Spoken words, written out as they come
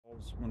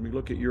When we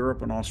look at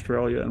Europe and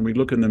Australia and we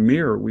look in the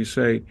mirror, we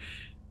say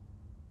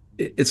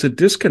it's a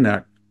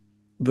disconnect.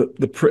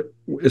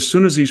 As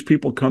soon as these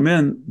people come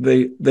in,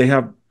 they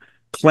have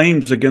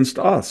claims against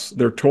us.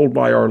 They're told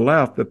by our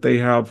left that they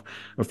have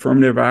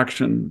affirmative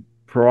action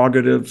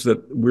prerogatives,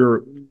 that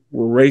we're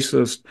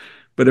racist.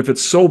 But if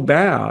it's so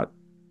bad,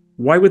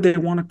 why would they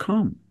want to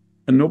come?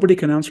 And nobody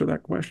can answer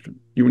that question.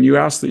 When you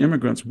ask the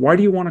immigrants, why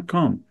do you want to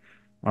come?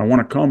 I want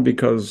to come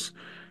because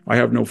I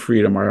have no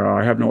freedom,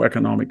 I have no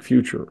economic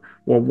future.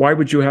 Well, why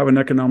would you have an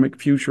economic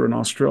future in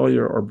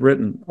Australia or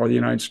Britain or the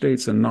United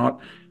States and not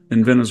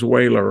in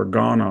Venezuela or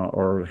Ghana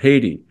or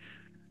Haiti?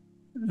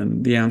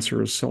 And the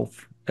answer is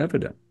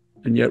self-evident.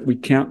 And yet we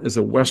can't, as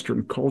a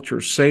Western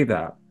culture, say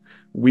that.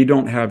 We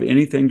don't have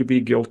anything to be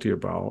guilty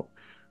about.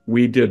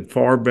 We did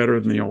far better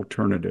than the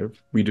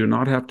alternative. We do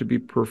not have to be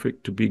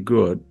perfect to be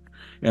good.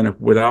 And if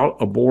without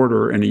a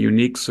border and a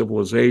unique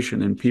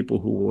civilization and people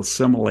who will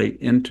assimilate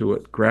into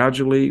it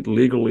gradually,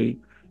 legally,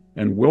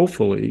 and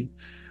willfully,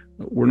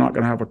 we're not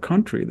going to have a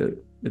country.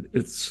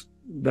 That's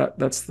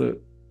the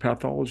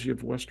pathology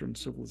of Western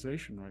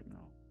civilization right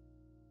now.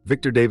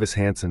 Victor Davis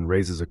Hanson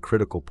raises a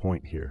critical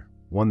point here,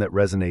 one that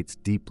resonates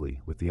deeply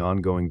with the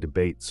ongoing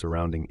debate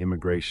surrounding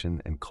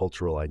immigration and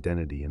cultural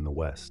identity in the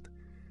West.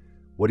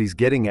 What he's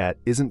getting at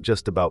isn't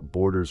just about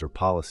borders or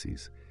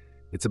policies.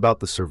 It's about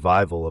the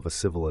survival of a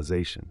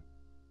civilization.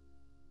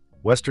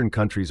 Western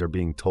countries are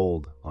being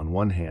told, on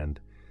one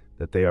hand,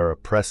 that they are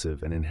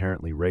oppressive and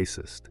inherently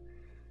racist.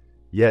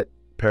 Yet,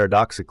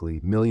 paradoxically,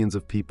 millions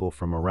of people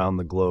from around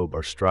the globe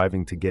are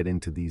striving to get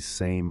into these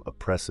same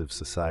oppressive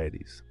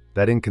societies.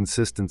 That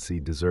inconsistency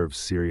deserves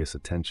serious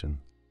attention.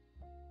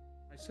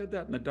 I said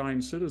that in The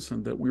Dying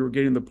Citizen, that we were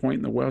getting to the point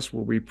in the West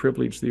where we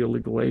privileged the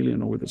illegal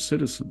alien over the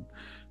citizen.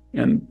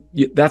 And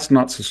that's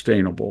not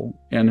sustainable.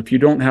 And if you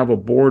don't have a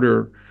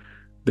border,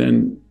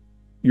 then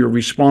your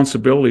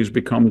responsibilities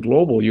become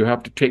global. You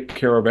have to take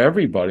care of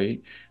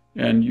everybody.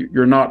 And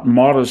you're not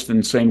modest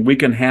in saying we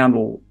can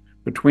handle,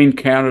 between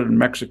Canada and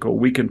Mexico,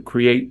 we can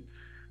create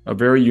a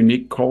very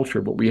unique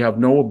culture, but we have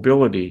no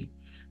ability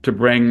to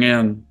bring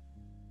in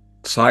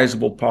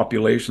sizable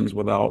populations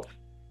without,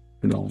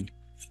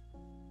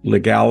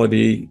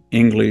 legality,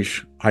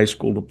 English, high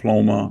school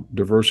diploma,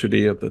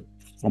 diversity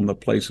from the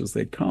places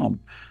they come.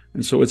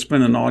 And so it's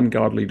been an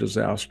ungodly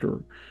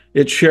disaster.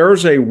 It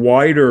shares a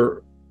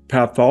wider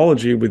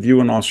pathology with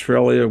you in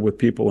Australia, with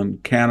people in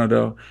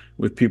Canada,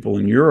 with people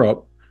in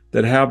Europe,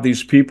 that have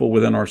these people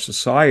within our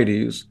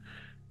societies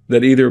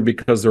that either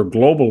because they're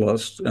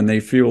globalists and they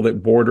feel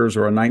that borders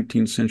are a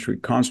 19th century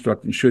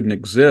construct and shouldn't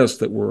exist,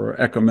 that we're an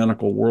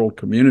ecumenical world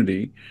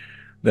community,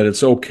 that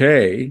it's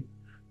okay,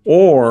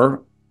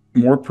 or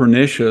more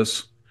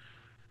pernicious,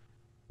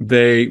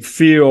 they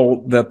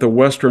feel that the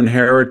Western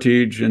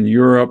heritage in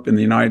Europe, in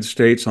the United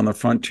States, on the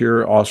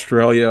frontier,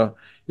 Australia,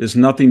 is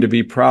nothing to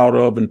be proud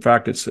of. In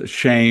fact, it's a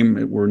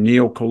shame. We're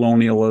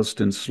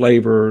neo-colonialist,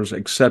 enslavers,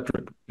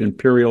 eccentric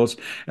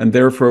imperialists, and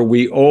therefore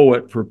we owe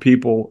it for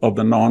people of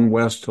the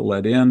non-West to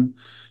let in,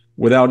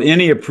 without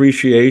any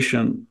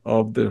appreciation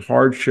of the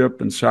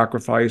hardship and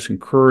sacrifice and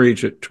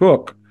courage it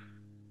took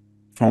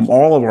from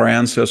all of our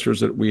ancestors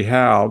that we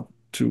have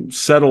to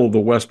settle the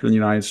Western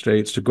United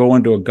States, to go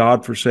into a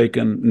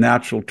godforsaken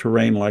natural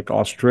terrain like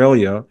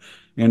Australia,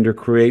 and to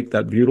create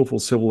that beautiful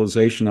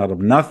civilization out of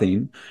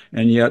nothing,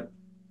 and yet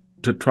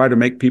to try to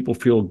make people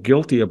feel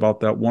guilty about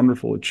that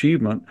wonderful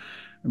achievement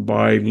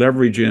by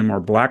leveraging or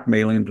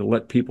blackmailing to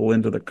let people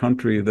into the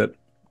country that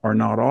are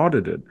not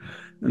audited.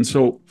 And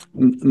so,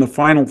 and the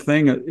final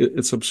thing,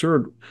 it's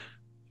absurd.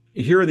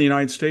 Here in the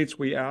United States,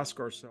 we ask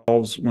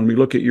ourselves, when we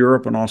look at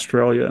Europe and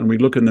Australia and we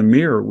look in the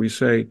mirror, we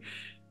say,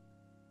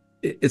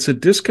 it's a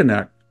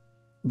disconnect.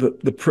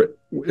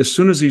 As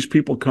soon as these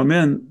people come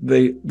in,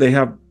 they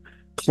have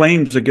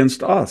claims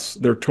against us.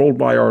 They're told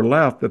by our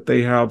left that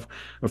they have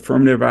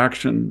affirmative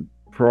action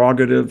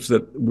prerogatives,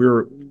 that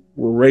we're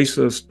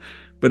racist.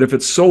 But if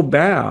it's so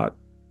bad,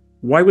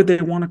 why would they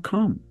want to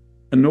come?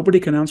 And nobody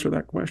can answer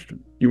that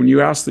question. When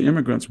you ask the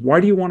immigrants, why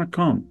do you want to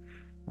come?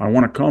 I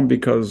want to come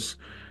because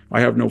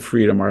I have no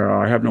freedom,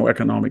 I have no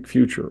economic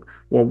future.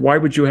 Well, why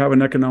would you have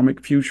an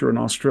economic future in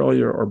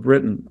Australia or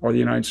Britain or the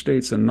United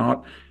States and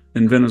not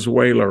in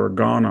Venezuela or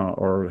Ghana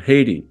or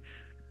Haiti?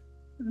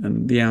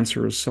 And the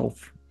answer is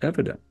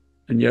self-evident.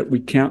 And yet we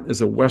can't,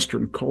 as a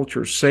Western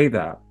culture, say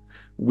that.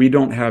 We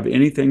don't have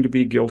anything to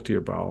be guilty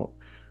about.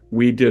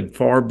 We did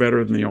far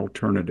better than the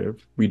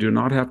alternative. We do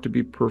not have to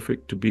be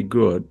perfect to be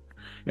good.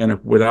 And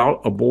if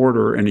without a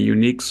border and a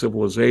unique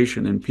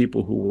civilization and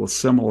people who will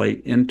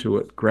assimilate into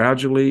it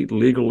gradually,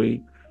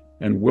 legally,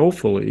 and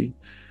willfully,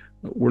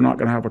 we're not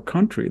going to have a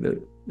country.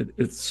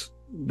 That's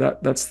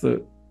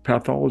the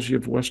pathology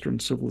of Western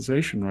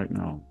civilization right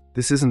now.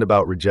 This isn't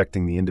about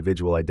rejecting the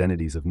individual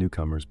identities of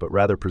newcomers, but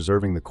rather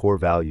preserving the core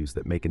values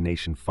that make a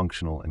nation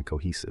functional and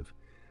cohesive.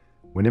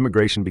 When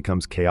immigration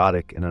becomes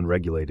chaotic and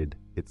unregulated,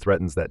 it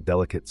threatens that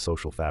delicate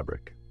social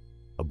fabric.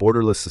 A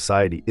borderless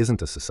society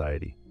isn't a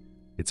society.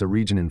 It's a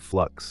region in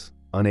flux,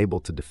 unable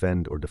to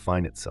defend or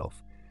define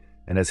itself.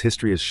 And as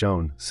history has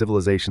shown,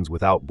 civilizations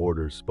without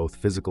borders, both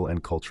physical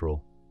and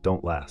cultural,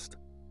 don't last.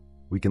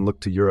 We can look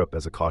to Europe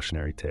as a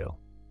cautionary tale.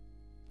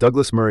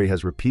 Douglas Murray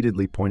has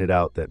repeatedly pointed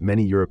out that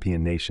many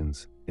European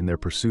nations, in their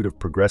pursuit of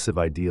progressive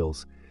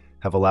ideals,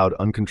 have allowed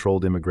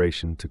uncontrolled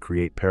immigration to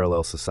create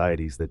parallel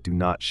societies that do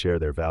not share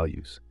their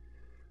values.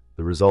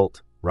 The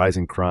result: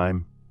 rising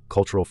crime,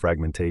 cultural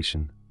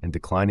fragmentation, and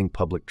declining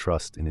public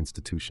trust in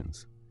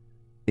institutions.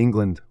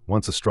 England,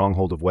 once a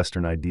stronghold of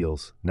Western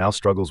ideals, now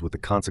struggles with the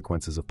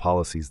consequences of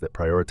policies that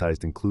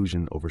prioritized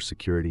inclusion over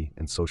security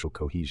and social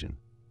cohesion.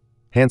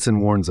 Hanson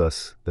warns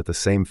us that the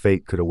same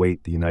fate could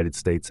await the United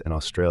States and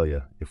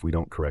Australia if we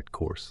don't correct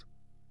course.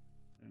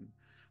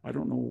 I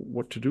don't know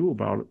what to do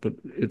about it, but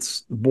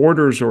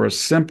borders are a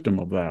symptom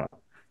of that.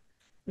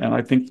 And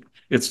I think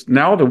it's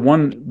now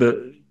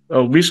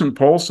a recent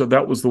poll said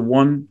that was the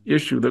one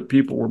issue that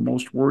people were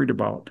most worried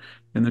about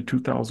in the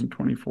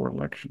 2024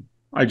 election.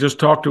 I just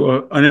talked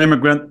to an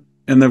immigrant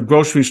in the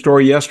grocery store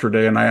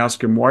yesterday, and I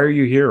asked him, "Why are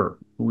you here?"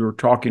 We were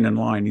talking in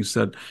line. He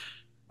said,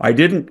 he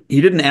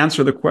didn't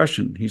answer the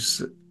question.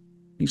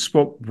 He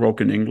spoke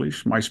broken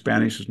English. My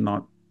Spanish is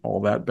not all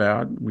that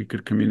bad. We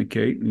could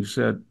communicate. And he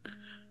said,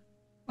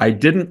 "I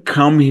didn't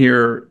come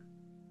here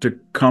to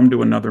come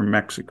to another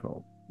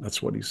Mexico."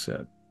 That's what he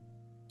said.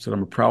 He said,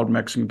 "I'm a proud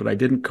Mexican, but I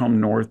didn't come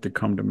north to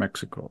come to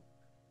Mexico."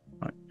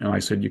 And I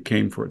said, "You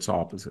came for its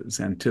opposite, its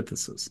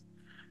antithesis."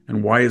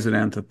 And why is it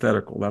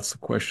antithetical? That's the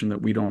question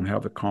that we don't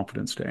have the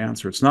confidence to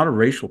answer. It's not a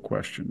racial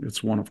question.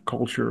 It's one of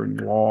culture and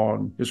law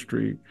and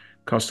history,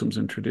 customs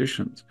and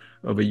traditions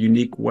of a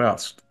unique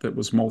West that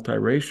was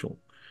multiracial.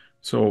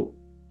 So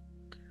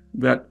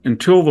that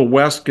until the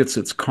West gets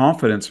its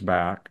confidence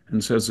back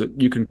and says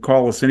that you can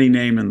call us any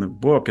name in the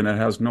book and it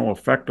has no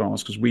effect on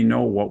us because we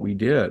know what we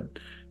did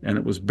and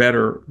it was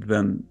better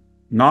than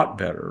not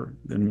better,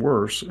 than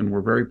worse, and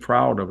we're very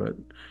proud of it.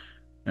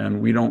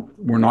 And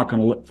we're not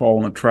going to fall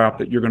in the trap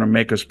that you're going to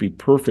make us be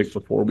perfect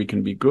before we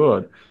can be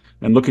good.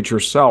 And look at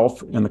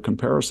yourself in the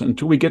comparison.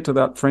 Until we get to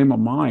that frame of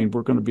mind,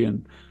 we're going to be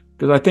in,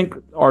 because I think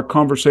our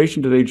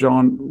conversation today,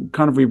 John,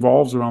 kind of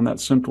revolves around that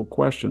central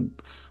question.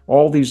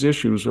 All these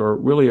issues are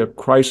really a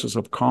crisis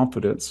of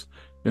confidence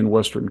in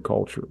Western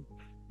culture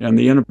and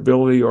the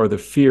inability or the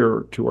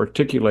fear to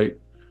articulate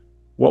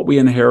what we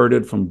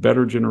inherited from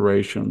better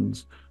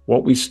generations,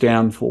 what we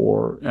stand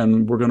for,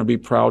 and we're going to be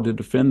proud to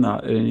defend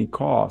that at any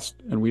cost.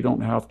 And we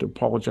don't have to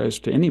apologize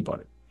to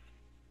anybody.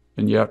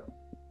 And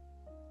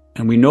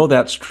we know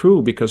that's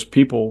true because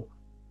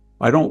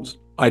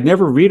I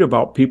never read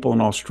about people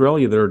in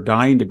Australia that are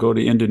dying to go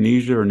to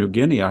Indonesia or New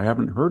Guinea. I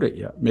haven't heard it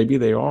yet. Maybe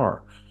they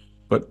are,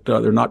 but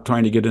they're not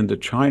trying to get into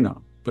China.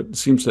 But it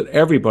seems that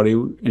everybody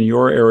in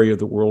your area of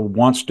the world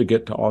wants to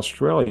get to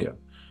Australia.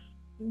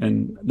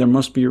 And there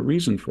must be a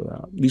reason for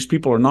that. These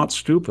people are not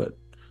stupid.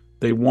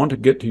 They want to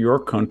get to your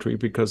country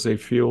because they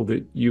feel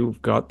that you've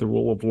got the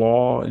rule of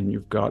law and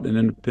you've got an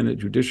independent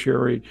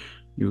judiciary.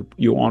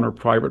 You honor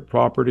private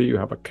property. You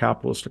have a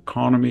capitalist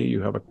economy.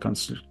 You have a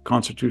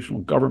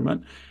constitutional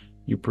government.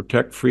 You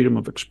protect freedom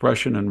of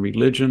expression and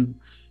religion.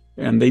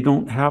 And they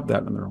don't have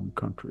that in their own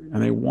country,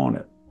 and they want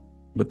it.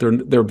 But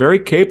they're very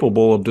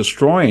capable of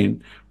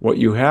destroying what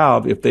you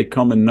have if they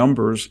come in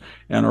numbers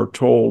and are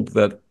told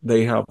that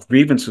they have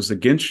grievances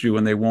against you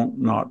and they won't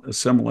not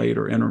assimilate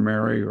or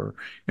intermarry or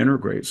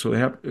integrate. So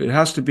it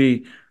has to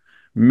be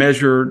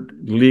measured,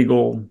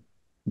 legal.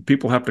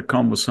 People have to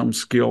come with some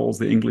skills,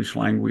 the English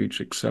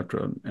language,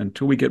 etc.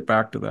 Until we get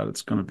back to that,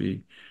 it's going to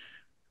be,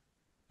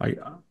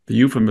 the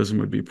euphemism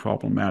would be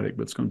problematic,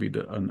 but it's going to be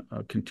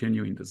a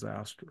continuing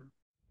disaster.